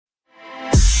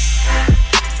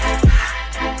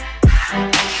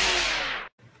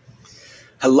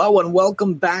Hello and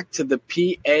welcome back to the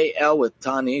PAL with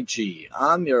Tani G.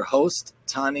 I'm your host,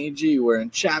 Tani G. We're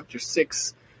in Chapter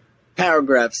 6,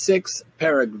 Paragraph 6,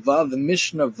 Perek Vav, the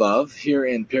Mishnah Vav, here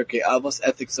in Pirkei Avos,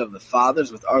 Ethics of the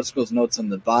Fathers, with articles, notes on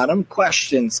the bottom.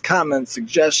 Questions, comments,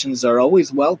 suggestions are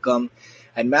always welcome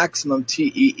at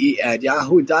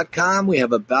MaximumTEE@yahoo.com. We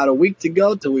have about a week to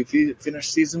go till we finish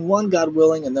Season 1, God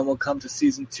willing, and then we'll come to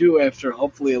Season 2 after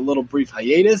hopefully a little brief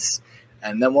hiatus.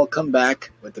 And then we'll come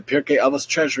back with the Pirkei Avos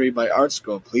Treasury by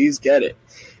ArtScroll. Please get it.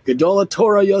 Gedola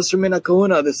Torah Yoser Min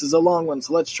HaKahuna. This is a long one,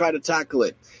 so let's try to tackle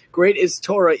it. Great is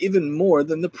Torah even more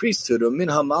than the priesthood, or Min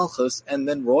HaMalchus, and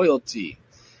then royalty.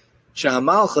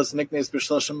 Shehamalchus niknes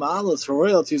b'shloshim ma'alos. For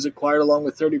royalty is acquired along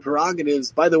with 30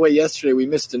 prerogatives. By the way, yesterday we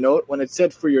missed a note. When it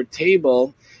said for your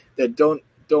table that don't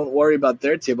worry about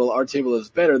their table, our table is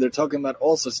better, they're talking about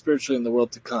also spiritually in the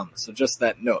world to come. So just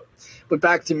that note. But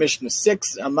back to Mishnah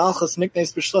 6, Amalchus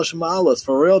niknes b'shloshim ma'alos.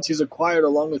 For royalties acquired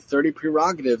along with 30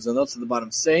 prerogatives. The notes at the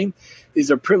bottom say,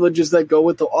 these are privileges that go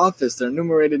with the office. They're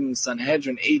enumerated in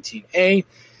Sanhedrin 18a,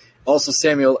 also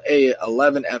Samuel A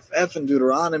 11 FF, and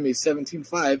Deuteronomy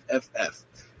 17:5 FF.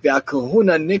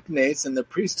 V'akahuna niknes, and the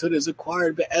priesthood is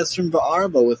acquired be'esrim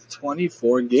v'arba, with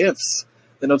 24 gifts.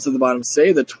 The notes at the bottom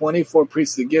say the 24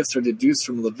 priestly gifts are deduced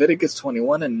from Leviticus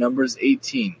 21 and Numbers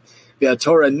 18.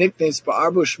 Torah niknes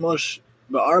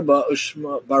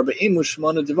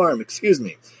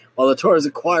while the Torah is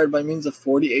acquired by means of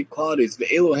 48 qualities,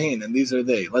 ve'elohein, and these are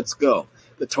they. Let's go.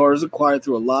 The Torah is acquired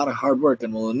through a lot of hard work,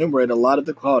 and we'll enumerate a lot of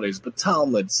the qualities. But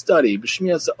Talmud, study,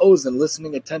 b'shmias ha'ozen,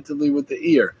 listening attentively with the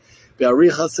ear,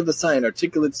 be'arichas v'sayin,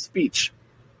 articulate speech.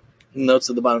 The notes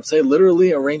at the bottom say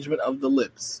literally arrangement of the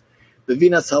lips.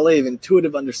 Bevinas halev,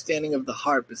 intuitive understanding of the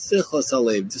heart. Besichos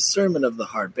halev, discernment of the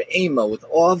heart. Be'ema, with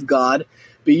awe of God.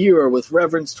 Be'yira, with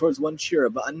reverence towards one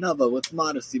shira. Be'anava, with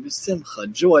modesty. Be'simcha,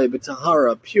 joy.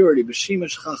 Be'tahara, purity.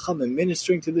 Be'shimash chachamim,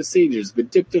 ministering to the sages.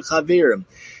 Be'diktur chaverim,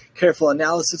 careful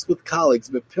analysis with colleagues.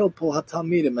 Be'pilpul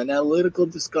hatalmidim, analytical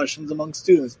discussions among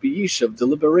students. Be'yishav,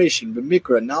 deliberation.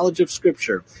 Be'mikra, knowledge of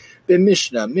scripture.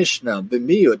 Be'mishnah, mishnah.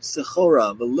 Be'miyut,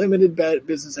 sechora, limited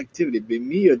business activity.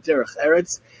 Be'miyut, derech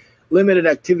eretz, limited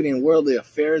activity in worldly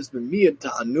affairs. B'miyut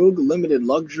ta'anug, limited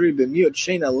luxury. B'miyut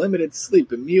shena, limited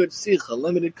sleep. B'miyut sicha,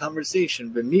 limited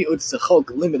conversation. B'miyut sechok,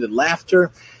 limited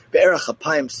laughter. Be'erach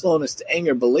hapayim, slowness to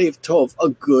anger. B'leiv tov, a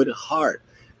good heart.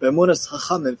 Be'emunas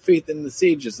chachamim, faith in the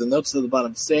sages. The notes at the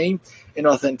bottom say, in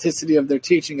authenticity of their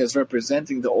teaching as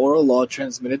representing the oral law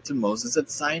transmitted to Moses at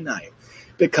Sinai.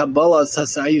 Be'kabbalas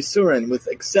hasayisurin, with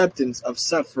acceptance of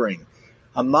suffering.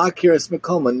 Hamakiras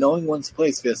Makoma, knowing one's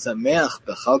place, V'yasameach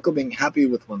Bechalko, being happy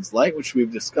with one's light, which we've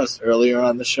discussed earlier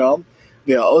on the show,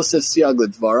 V'ya'osef Siag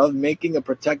L'dvarav, making a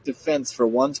protective fence for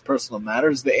one's personal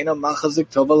matters, V'ena Machazik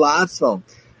Tova La'atzmo,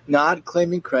 not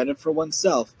claiming credit for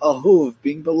oneself, Ahuv,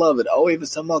 being beloved,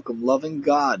 Oeves Hamakom, loving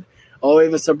God,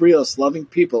 Oeves Abrios, loving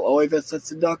people, Oeves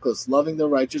Hatzedakos, loving the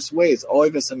righteous ways,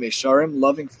 Oeves Hamesharim,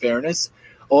 loving fairness,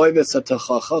 Oeves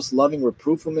HaTachachos, loving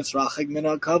reproof, U'misrachik min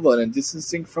ha'kavod, and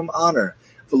distancing from honor.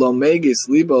 V'lo megis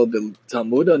libo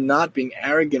b'talmuda, not being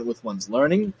arrogant with one's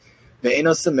learning.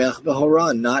 Ve'eno samech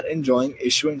b'hora, not enjoying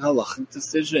issuing halachic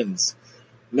decisions.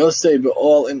 Nosei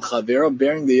b'ol im chavero,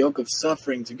 bearing the yoke of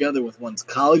suffering together with one's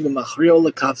colleague. V'machrio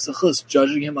l'kaf,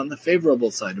 judging him on the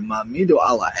favorable side. Ma'amido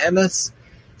ala emes,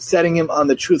 setting him on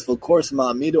the truthful course.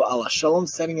 Ma'amido ala shalom,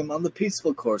 setting him on the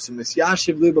peaceful course.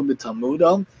 V'misyashiv libo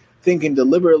b'talmuda, thinking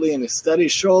deliberately in his study.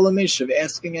 Sholam Eshav,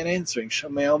 asking and answering.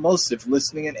 Shomeo Mosif,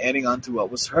 listening and adding on to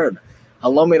what was heard.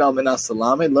 Halomid al minas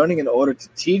salamed, learning in order to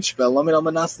teach. Velomid al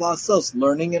minas lasos,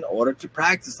 learning in order to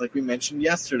practice, like we mentioned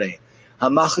yesterday.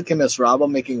 Hamachakim es rabba,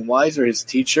 making wiser his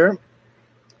teacher.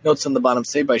 Notes on the bottom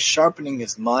say, by sharpening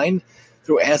his mind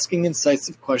through asking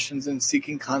incisive questions and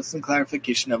seeking constant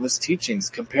clarification of his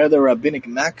teachings. Compare the rabbinic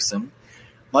maxim,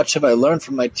 much have I learned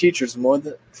from my teachers, more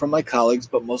than from my colleagues,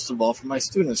 but most of all from my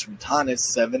students, from Tanis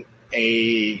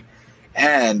 7a.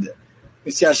 And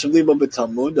Misyashav Libo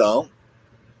B'Talmudo,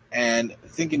 and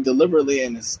thinking deliberately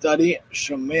in his study,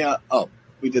 Shomea,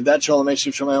 we did that, Sholem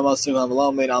Eshiv Shomea Masiv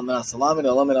HaMalam Meid Al Manas Alamed,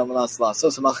 Alamed Al Manas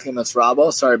Lasos, Hamachim Es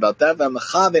Rabo, sorry about that,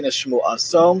 V'Amachavin Eshmu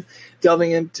Asom,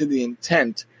 delving into the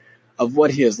intent of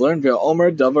what he has learned,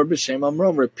 V'Omer Davar B'Shem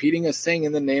Amrom, repeating a saying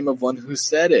in the name of one who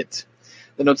said it.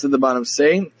 The notes at the bottom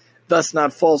say, thus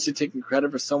not falsely taking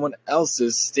credit for someone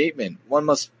else's statement. One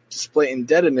must display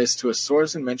indebtedness to a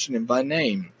source and mention him by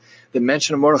name. The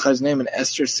mention of Mordechai's name in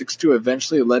Esther 6:2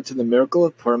 eventually led to the miracle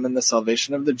of Purim and the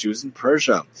salvation of the Jews in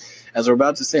Persia. As we're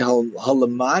about to say,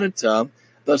 Halamadata,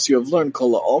 thus you have learned,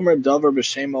 Kol Omer Davar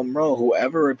B'Shem Omro,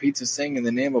 whoever repeats a saying in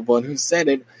the name of one who said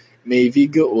it, Mevi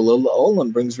Geula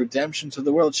L'Olam, brings redemption to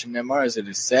the world. Shenemar, as it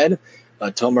is said,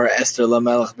 Tomer Esther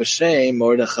lamelech b'shem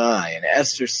Mordechai, and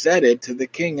Esther said it to the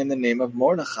king in the name of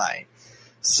Mordechai.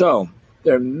 So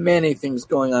there are many things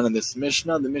going on in this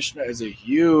Mishnah. The Mishnah is a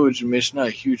huge Mishnah,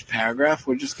 a huge paragraph.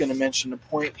 We're just going to mention a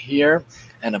point here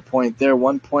and a point there.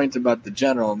 One point about the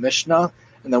general Mishnah,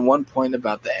 and then one point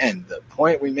about the end. The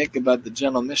point we make about the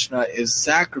general Mishnah is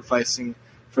sacrificing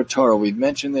for Torah. We've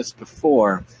mentioned this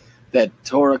before, that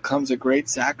Torah comes a great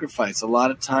sacrifice. A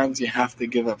lot of times you have to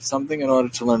give up something in order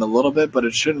to learn a little bit, but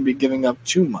it shouldn't be giving up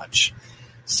too much.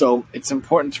 So it's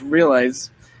important to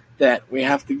realize that we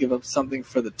have to give up something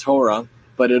for the Torah,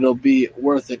 but it'll be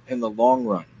worth it in the long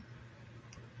run.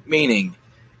 Meaning,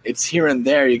 it's here and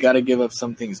there, you got to give up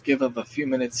some things. Give up a few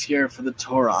minutes here for the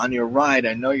Torah. On your ride,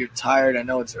 I know you're tired, I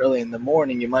know it's early in the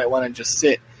morning, you might want to just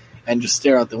sit and just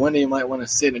stare out the window. You might want to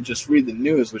sit and just read the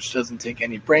news, which doesn't take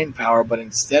any brain power. But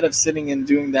instead of sitting and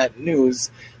doing that news,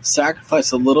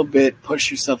 sacrifice a little bit, push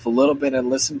yourself a little bit,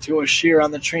 and listen to a shir on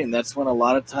the train. That's when a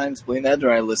lot of times, Bli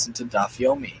Neder, I listen to Daf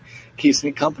Yomi. Keeps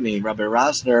me company. Rabbi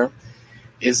Rosner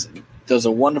does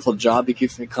a wonderful job. He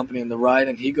keeps me company on the ride,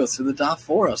 and he goes through the Daf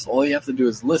for us. All you have to do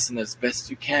is listen as best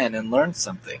you can and learn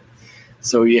something.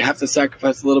 So you have to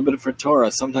sacrifice a little bit for Torah.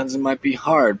 Sometimes it might be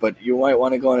hard, but you might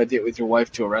want to go on a date with your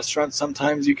wife to a restaurant.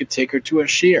 Sometimes you could take her to a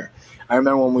shir. I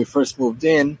remember when we first moved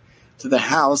in to the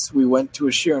house, we went to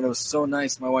a shir, and it was so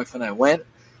nice. My wife and I went,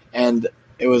 and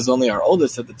it was only our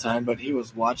oldest at the time, but he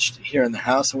was watched here in the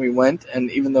house, and we went, and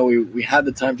even though we had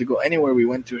the time to go anywhere, we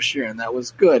went to a shir, and that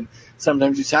was good.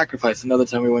 Sometimes you sacrifice. Another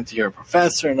time we went to hear a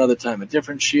professor, another time a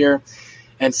different shir.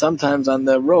 And sometimes on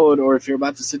the road, or if you're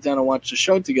about to sit down and watch a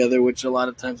show together, which a lot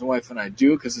of times my wife and I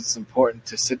do, because it's important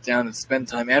to sit down and spend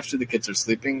time after the kids are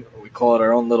sleeping. We call it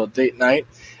our own little date night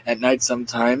at night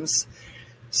sometimes.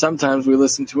 Sometimes we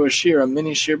listen to a shir, a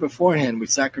mini shir beforehand. We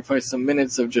sacrifice some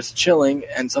minutes of just chilling,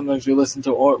 and sometimes we listen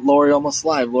to Lori Almost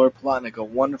Live, Lori Plotnick, a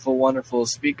wonderful, wonderful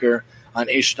speaker on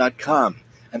Aish.com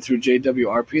and through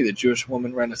JWRP, the Jewish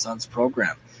Woman Renaissance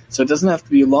Program. So it doesn't have to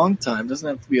be a long time, doesn't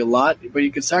have to be a lot, but you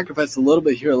can sacrifice a little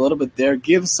bit here, a little bit there.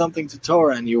 Give something to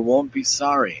Torah and you won't be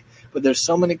sorry. But there's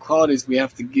so many qualities we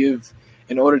have to give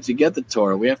in order to get the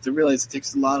Torah. We have to realize it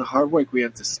takes a lot of hard work. We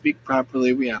have to speak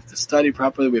properly. We have to study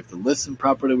properly. We have to listen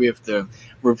properly. We have to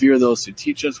revere those who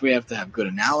teach us. We have to have good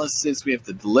analysis. We have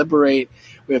to deliberate.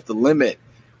 We have to limit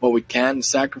what we can,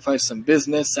 sacrifice some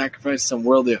business, sacrifice some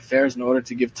worldly affairs in order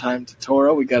to give time to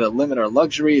Torah. We got to limit our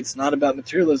luxury. It's not about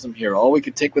materialism here. All we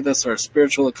could take with us are our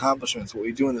spiritual accomplishments, what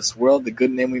we do in this world, the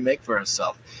good name we make for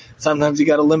ourselves. Sometimes you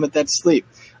got to limit that sleep,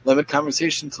 limit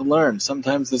conversation to learn.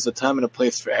 Sometimes there's a time and a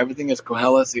place for everything, as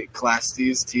Koheles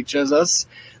Ecclesiastes teaches us.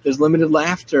 There's limited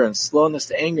laughter and slowness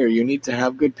to anger. You need to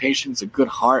have good patience, a good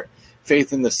heart,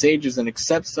 faith in the sages, and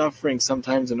accept suffering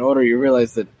sometimes in order. You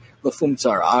realize that Lefum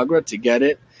Tsar Agra, to get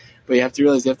it. But you have to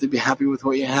realize you have to be happy with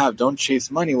what you have. Don't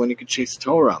chase money when you could chase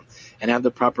Torah, and have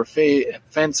the proper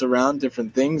fence around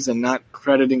different things and not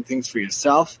crediting things for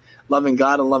yourself. Loving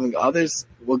God and loving others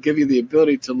will give you the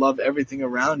ability to love everything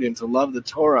around you and to love the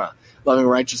Torah, loving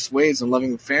righteous ways and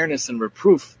loving fairness and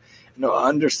reproof.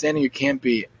 Understanding you can't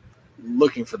be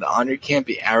looking for the honor. You can't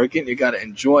be arrogant. You got to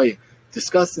enjoy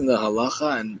discussing the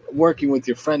halacha and working with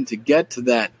your friend to get to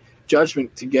that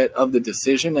judgment, to get of the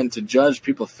decision and to judge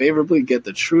people favorably, get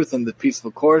the truth and the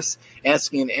peaceful course,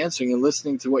 asking and answering and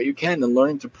listening to what you can and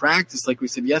learning to practice, like we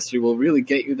said yesterday, will really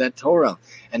get you that Torah.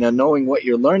 And knowing what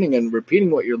you're learning and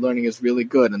repeating what you're learning is really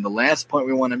good. And the last point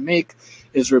we want to make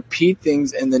is repeat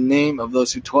things in the name of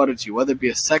those who taught it to you, whether it be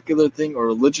a secular thing or a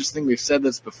religious thing. We've said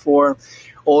this before.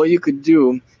 All you could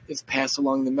do is pass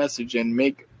along the message and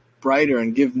make brighter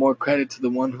and give more credit to the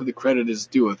one who the credit is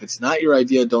due. If it's not your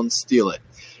idea, don't steal it.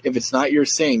 If it's not your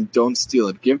saying, don't steal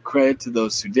it. Give credit to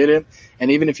those who did it. And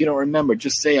even if you don't remember,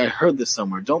 just say, I heard this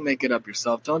somewhere. Don't make it up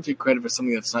yourself. Don't take credit for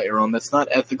something that's not your own. That's not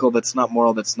ethical. That's not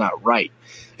moral. That's not right.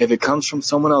 If it comes from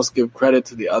someone else, give credit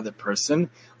to the other person.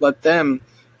 Let them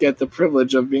get the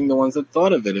privilege of being the ones that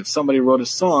thought of it. If somebody wrote a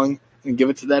song, then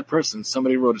give it to that person.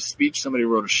 Somebody wrote a speech. Somebody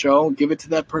wrote a show. Give it to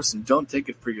that person. Don't take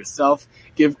it for yourself.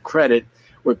 Give credit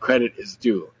where credit is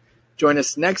due. Join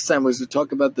us next time as we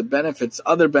talk about the benefits,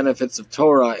 other benefits of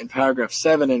Torah in paragraph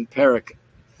 7 in Perek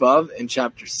Vav in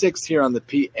chapter 6 here on the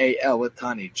PAL with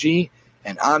Tani G.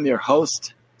 And I'm your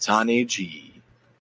host, Tani G.